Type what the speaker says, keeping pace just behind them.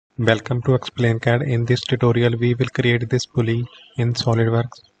Welcome to EXPLAINCAD. In this tutorial we will create this pulley in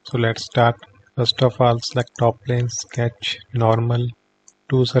SolidWorks. So let's start. First of all, select top plane, sketch, normal,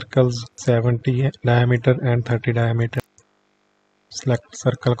 two circles 70 diameter and 30 diameter. Select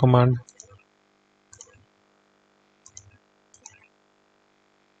circle command.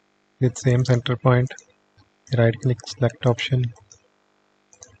 With same center point, right click, select option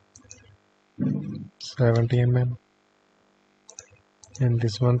 70 mm and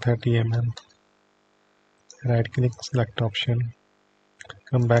this one 30 mm. Right click, select option,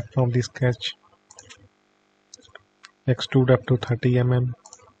 come back from the sketch, extrude up to 30 mm,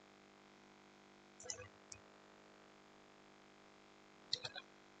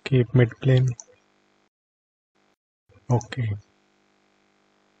 keep mid plane. OK.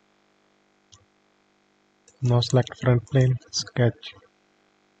 Now select front plane, sketch,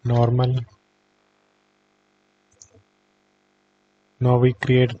 normal. Now we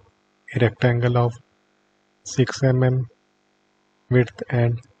create a rectangle of 6 mm width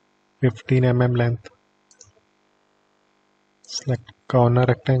and 15 mm length. Select corner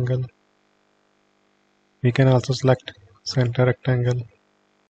rectangle. We can also select center rectangle.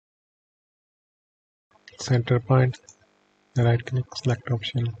 Center point, right click, select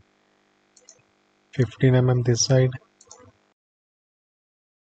option 15 mm this side.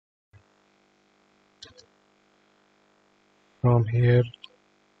 From here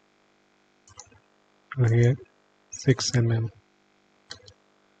to here 6 mm.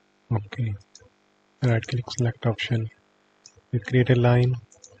 OK. Right click, select option. We create a line.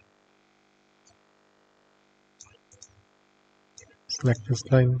 Select this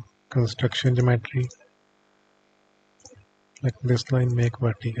line, construction geometry. Select this line, make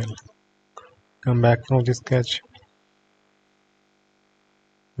vertical. Come back from the sketch.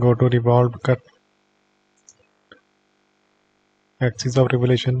 Go to revolve cut. Axis of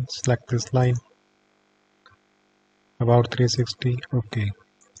revolution, select this line. About 360. OK.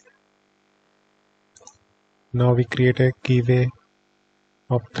 Now we create a keyway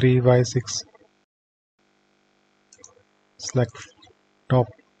of 3 by 6. Select top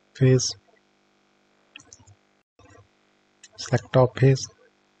face. Select top face.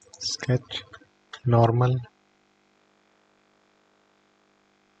 Sketch. Normal.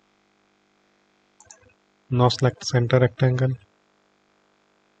 Now select center rectangle.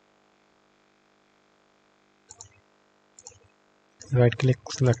 Right click,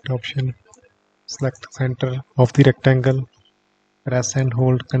 select option. Select the center of the rectangle. Press and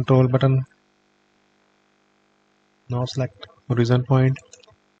hold control button. Now select horizon point.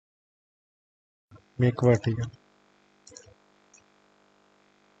 Make vertical.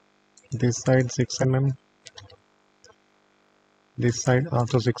 This side 6 mm. This side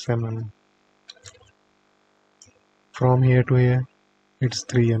also 6 mm. From here to here it's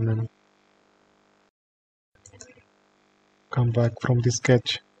 3 mm. Come back from the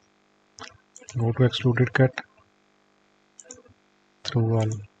sketch. Go to extruded cut. Through all.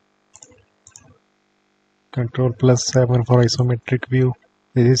 Control +7 for isometric view.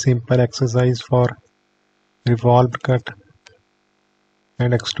 This is simple exercise for revolved cut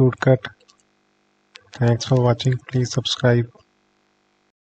and extrude cut. Thanks for watching. Please subscribe.